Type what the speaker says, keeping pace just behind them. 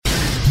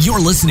You're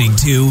listening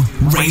to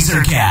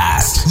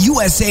RazorCast,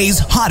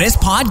 USA's hottest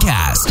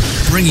podcast,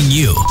 bringing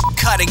you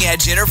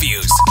cutting-edge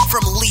interviews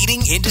from leading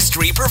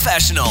industry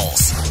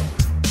professionals.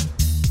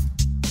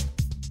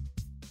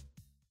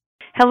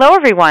 Hello,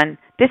 everyone.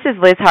 This is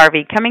Liz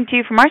Harvey coming to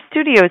you from our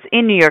studios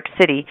in New York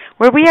City,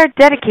 where we are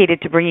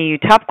dedicated to bringing you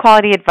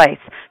top-quality advice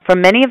from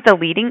many of the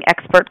leading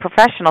expert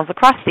professionals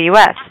across the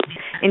U.S.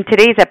 In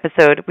today's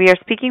episode, we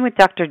are speaking with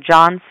Dr.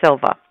 John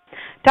Silva.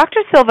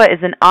 Dr. Silva is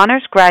an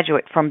honors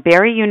graduate from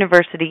Barry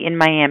University in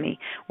Miami,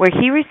 where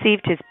he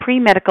received his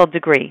pre-medical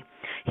degree.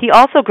 He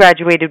also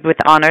graduated with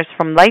honors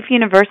from Life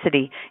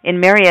University in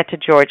Marietta,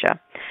 Georgia.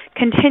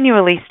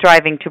 Continually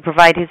striving to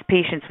provide his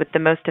patients with the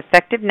most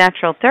effective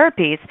natural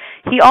therapies,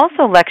 he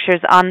also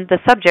lectures on the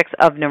subjects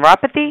of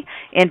neuropathy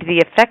and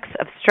the effects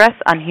of stress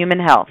on human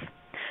health.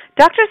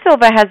 Dr.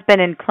 Silva has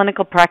been in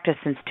clinical practice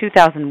since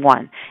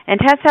 2001 and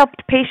has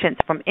helped patients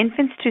from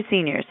infants to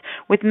seniors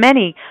with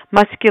many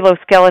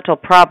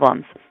musculoskeletal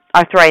problems,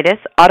 arthritis,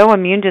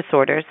 autoimmune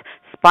disorders,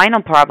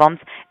 spinal problems,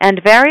 and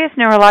various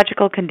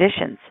neurological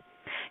conditions.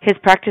 His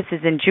practice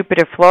is in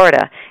Jupiter,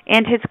 Florida,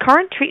 and his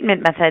current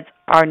treatment methods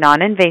are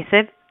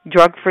non-invasive,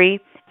 drug-free,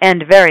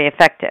 and very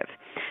effective.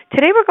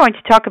 Today we're going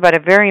to talk about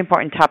a very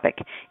important topic,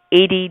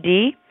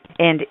 ADD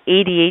and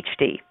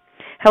ADHD.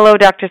 Hello,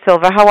 Dr.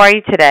 Silva. How are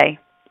you today?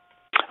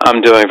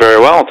 I'm doing very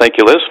well. Thank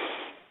you, Liz.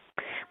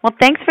 Well,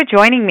 thanks for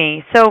joining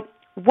me. So,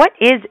 what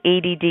is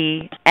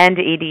ADD and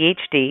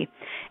ADHD,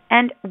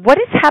 and what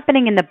is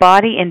happening in the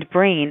body and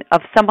brain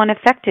of someone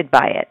affected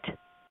by it?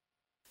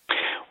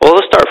 Well,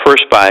 let's start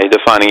first by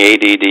defining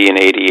ADD and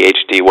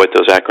ADHD, what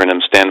those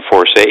acronyms stand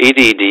for. So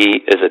ADD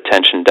is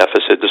attention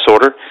deficit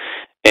disorder,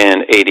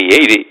 and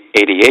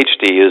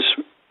ADHD is,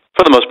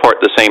 for the most part,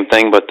 the same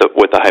thing, but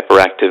with the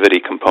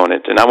hyperactivity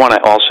component. And I want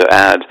to also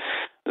add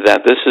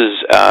that this is,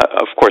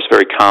 of course,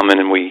 very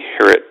common, and we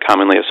hear it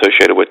commonly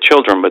associated with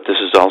children, but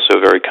this is also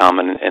very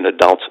common in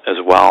adults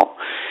as well.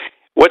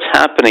 What's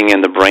happening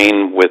in the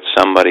brain with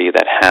somebody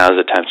that has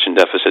attention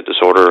deficit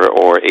disorder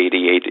or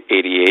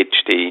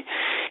ADHD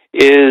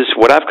is,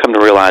 what I've come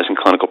to realize in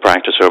clinical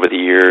practice over the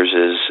years,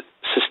 is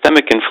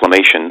systemic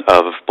inflammation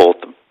of both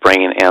the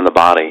brain and the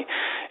body.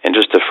 And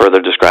just to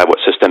further describe what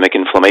systemic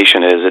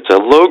inflammation is, it's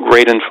a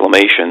low-grade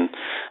inflammation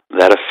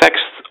that affects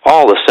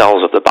all the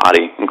cells of the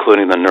body,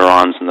 including the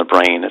neurons in the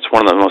brain. It's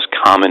one of the most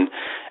common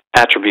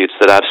attributes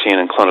that I've seen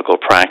in clinical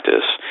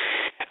practice.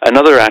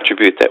 Another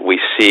attribute that we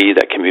see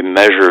that can be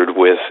measured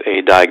with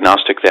a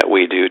diagnostic that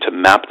we do to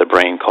map the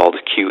brain called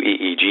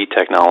QEEG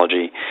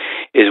technology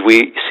is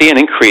we see an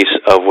increase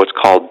of what's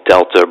called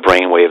delta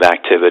brainwave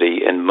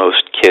activity in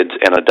most kids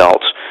and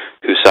adults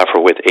who suffer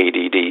with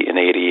ADD and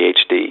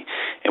ADHD.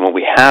 And when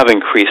we have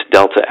increased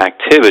delta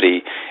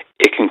activity,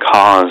 it can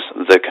cause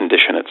the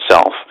condition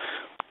itself.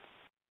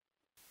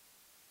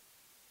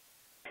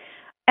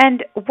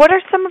 And what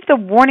are some of the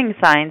warning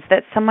signs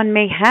that someone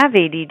may have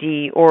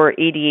ADD or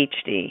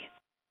ADHD?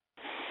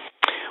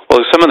 Well,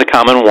 some of the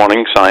common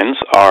warning signs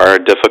are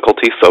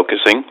difficulty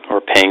focusing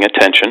or paying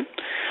attention.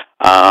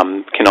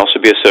 Can also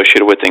be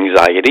associated with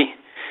anxiety.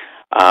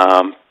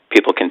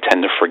 People can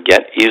tend to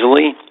forget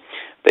easily.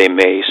 They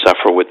may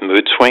suffer with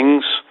mood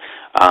swings.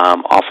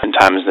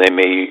 Oftentimes they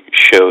may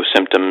show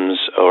symptoms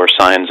or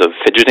signs of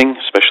fidgeting,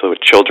 especially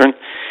with children.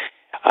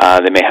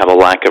 They may have a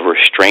lack of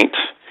restraint.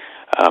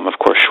 Of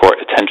course, short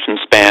attention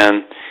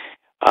span,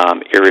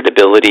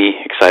 irritability,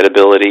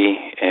 excitability,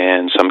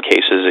 and in some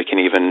cases it can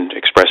even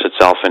express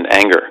itself in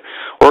anger,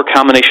 or a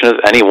combination of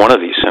any one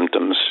of these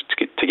symptoms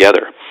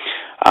together.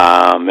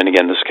 And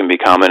again, this can be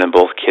common in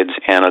both kids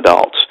and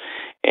adults.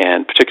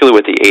 And particularly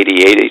with the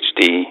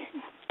ADHD,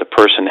 the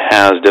person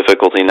has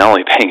difficulty not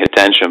only paying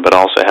attention, but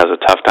also has a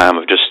tough time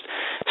of just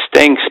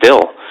staying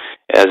still.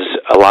 As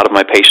a lot of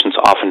my patients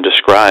often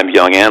describe,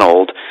 young and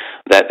old,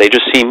 that they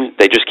just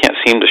can't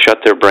seem to shut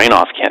their brain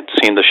off, can't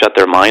seem to shut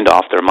their mind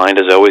off. Their mind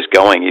is always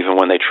going, even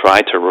when they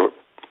try to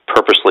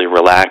purposely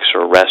relax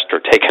or rest or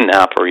take a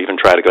nap or even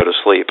try to go to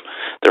sleep.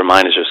 Their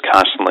mind is just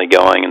constantly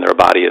going and their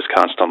body is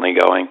constantly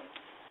going.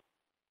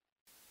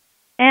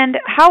 And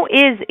how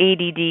is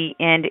ADD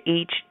and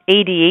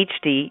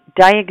ADHD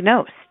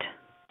diagnosed?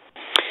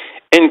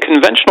 In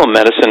conventional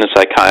medicine and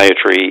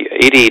psychiatry,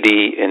 ADD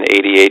and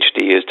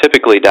ADHD is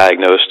typically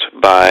diagnosed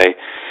by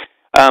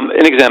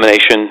an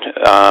examination,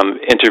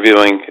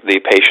 interviewing the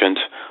patient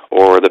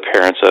or the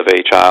parents of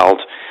a child,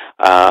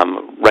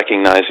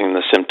 recognizing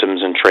the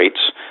symptoms and traits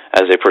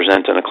as they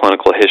present in a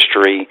clinical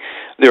history.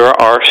 There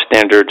are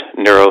standard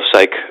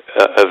neuropsych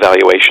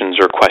evaluations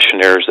or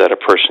questionnaires that a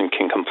person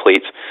can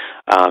complete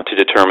to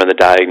determine the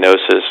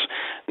diagnosis.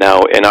 Now,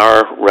 in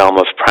our realm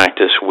of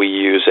practice, we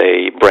use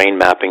a brain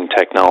mapping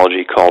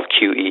technology called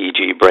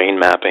QEEG brain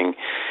mapping,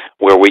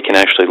 where we can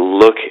actually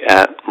look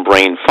at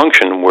brain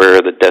function where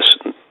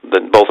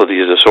both of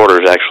these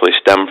disorders actually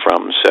stem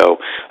from. So,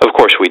 of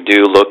course, we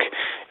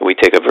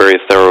take a very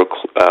thorough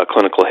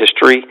clinical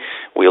history.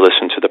 We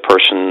listen to the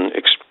person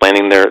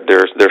explaining their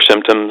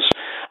symptoms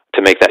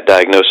to make that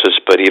diagnosis,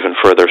 but even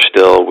further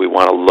still, we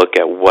want to look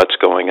at what's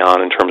going on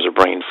in terms of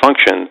brain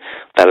function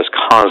that is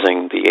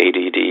causing the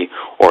ADD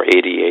or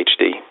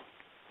ADHD.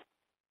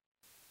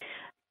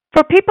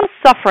 For people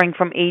suffering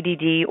from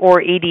ADD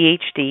or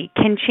ADHD,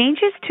 can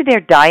changes to their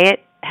diet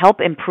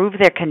help improve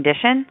their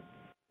condition?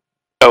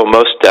 Oh,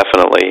 most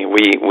definitely.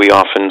 We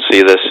often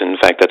see this. In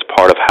fact, that's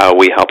part of how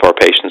we help our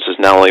patients is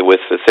not only with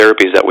the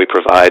therapies that we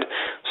provide,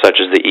 such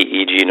as the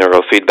EEG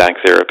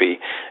neurofeedback therapy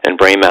and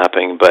brain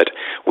mapping, but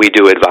we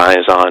do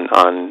advise on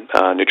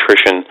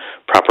nutrition,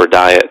 proper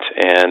diet,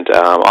 and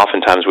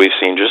oftentimes we've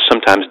seen just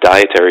sometimes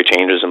dietary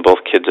changes in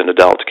both kids and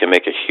adults can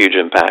make a huge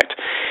impact.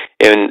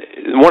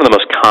 And one of the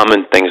most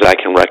common things I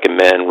can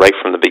recommend right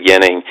from the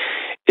beginning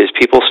is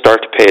people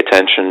start to pay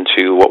attention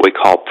to what we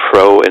call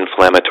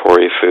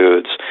pro-inflammatory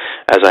foods.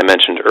 As I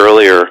mentioned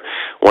earlier,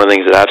 one of the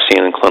things that I've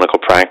seen in clinical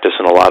practice,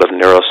 and a lot of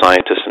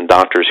neuroscientists and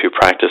doctors who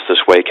practice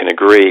this way can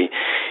agree,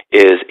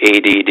 is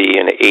ADD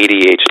and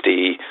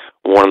ADHD,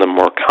 one of the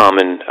more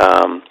common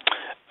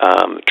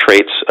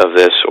traits of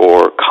this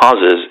or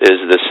causes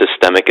is the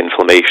systemic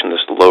inflammation,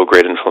 this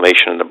low-grade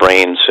inflammation in the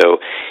brain. So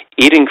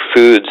eating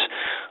foods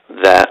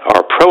that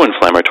are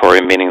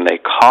pro-inflammatory, meaning they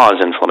cause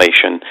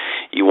inflammation,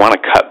 you want to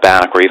cut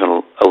back or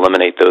even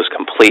eliminate those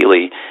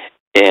completely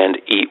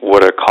and eat what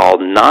are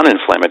called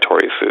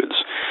non-inflammatory foods.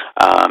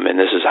 And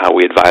this is how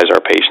we advise our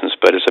patients,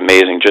 but it's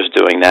amazing just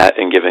doing that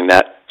and giving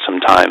that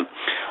some time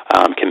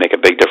can make a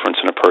big difference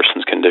in a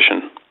person's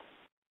condition.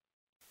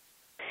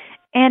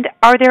 And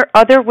are there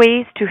other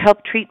ways to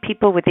help treat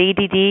people with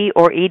ADD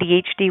or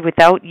ADHD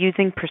without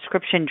using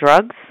prescription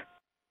drugs?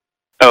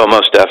 Oh,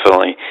 most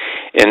definitely.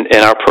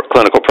 In our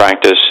clinical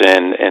practice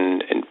and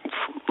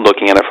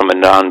looking at it from a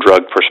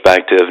non-drug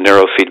perspective,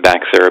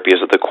 neurofeedback therapy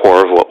is at the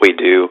core of what we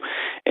do.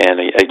 And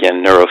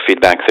again,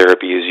 neurofeedback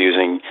therapy is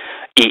using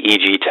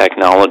EEG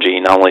technology,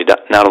 not only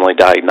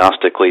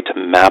diagnostically to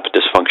map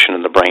dysfunction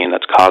in the brain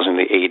that's causing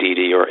the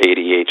ADD or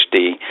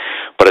ADHD,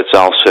 but it's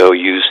also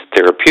used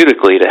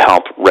therapeutically to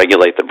help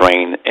regulate the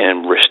brain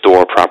and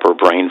restore proper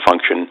brain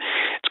function.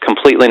 It's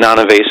completely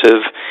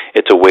non-invasive.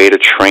 It's a way to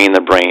train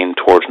the brain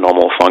towards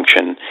normal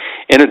function.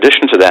 In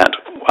addition to that,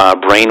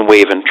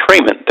 brainwave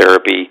entrainment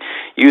therapy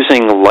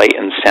using light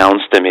and sound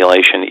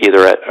stimulation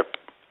either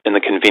in the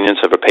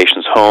convenience of a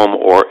patient's home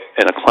or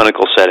in a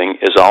clinical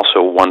setting is also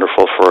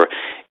wonderful for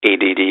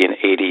ADD and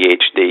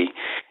ADHD.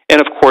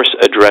 And, of course,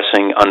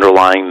 addressing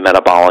underlying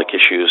metabolic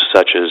issues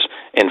such as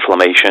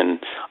inflammation,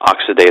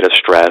 oxidative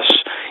stress,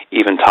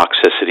 even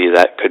toxicity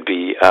that could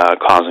be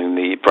causing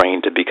the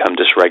brain to become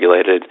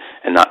dysregulated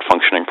and not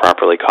functioning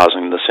properly,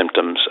 causing the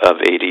symptoms of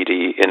ADD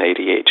and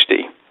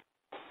ADHD.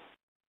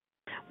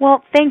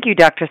 Well, thank you,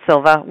 Dr.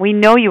 Silva. We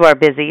know you are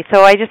busy,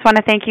 so I just want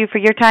to thank you for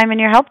your time and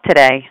your help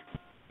today.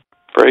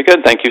 Very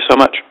good. Thank you so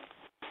much.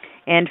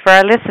 And for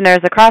our listeners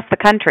across the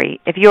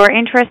country, if you are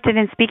interested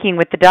in speaking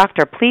with the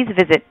doctor, please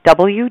visit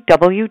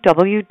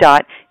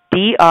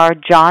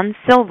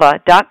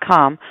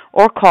www.drjohnsilva.com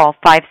or call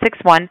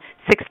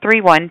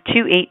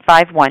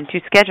 561-631-2851 to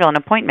schedule an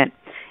appointment.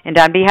 And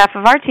on behalf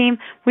of our team,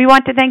 we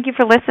want to thank you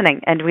for listening,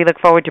 and we look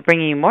forward to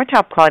bringing you more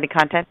top-quality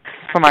content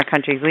from our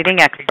country's leading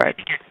experts.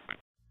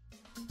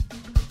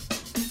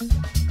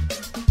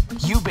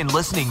 You've been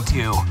listening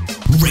to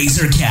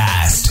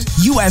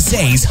RazorCast,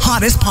 USA's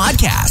hottest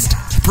podcast,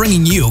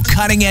 bringing you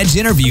cutting-edge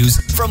interviews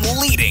from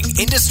leading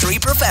industry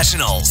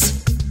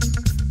professionals.